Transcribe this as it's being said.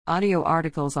Audio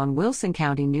articles on Wilson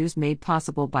County News made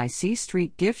possible by C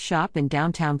Street Gift Shop in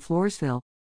downtown Floresville.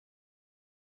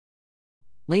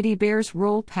 Lady Bears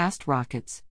roll past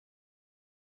Rockets.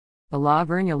 The La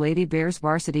Vernia Lady Bears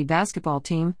varsity basketball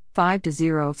team,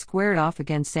 5-0, squared off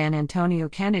against San Antonio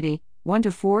Kennedy,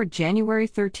 1-4, January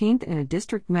 13th in a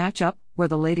district matchup where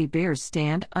the Lady Bears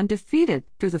stand undefeated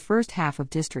through the first half of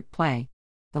district play.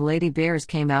 The Lady Bears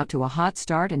came out to a hot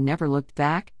start and never looked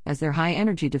back, as their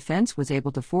high-energy defense was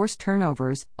able to force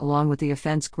turnovers, along with the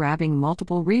offense grabbing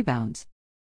multiple rebounds.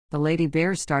 The Lady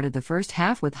Bears started the first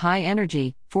half with high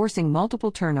energy, forcing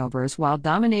multiple turnovers while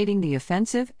dominating the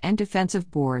offensive and defensive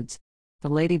boards. The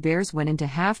Lady Bears went into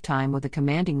halftime with a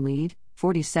commanding lead,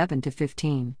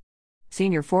 47-15.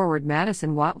 Senior forward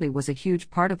Madison Watley was a huge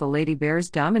part of the Lady Bears'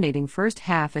 dominating first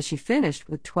half as she finished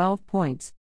with 12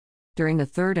 points. During the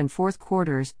third and fourth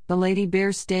quarters, the Lady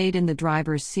Bears stayed in the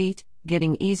driver's seat,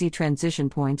 getting easy transition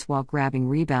points while grabbing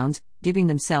rebounds, giving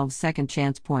themselves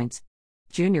second-chance points.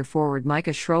 Junior forward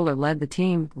Micah Schroller led the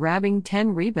team, grabbing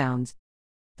 10 rebounds.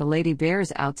 The Lady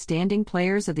Bears' outstanding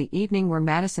players of the evening were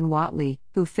Madison Watley,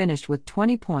 who finished with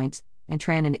 20 points, and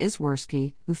Trannon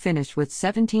Isworski, who finished with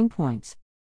 17 points.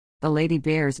 The Lady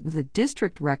Bears, with a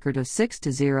district record of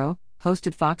 6-0,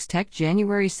 hosted Fox Tech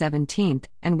January 17th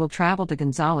and will travel to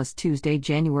Gonzales Tuesday,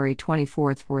 January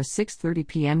 24th for a 6:30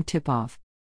 p.m. tip-off.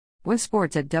 With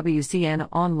sports at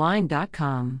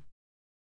WCNOnline.com.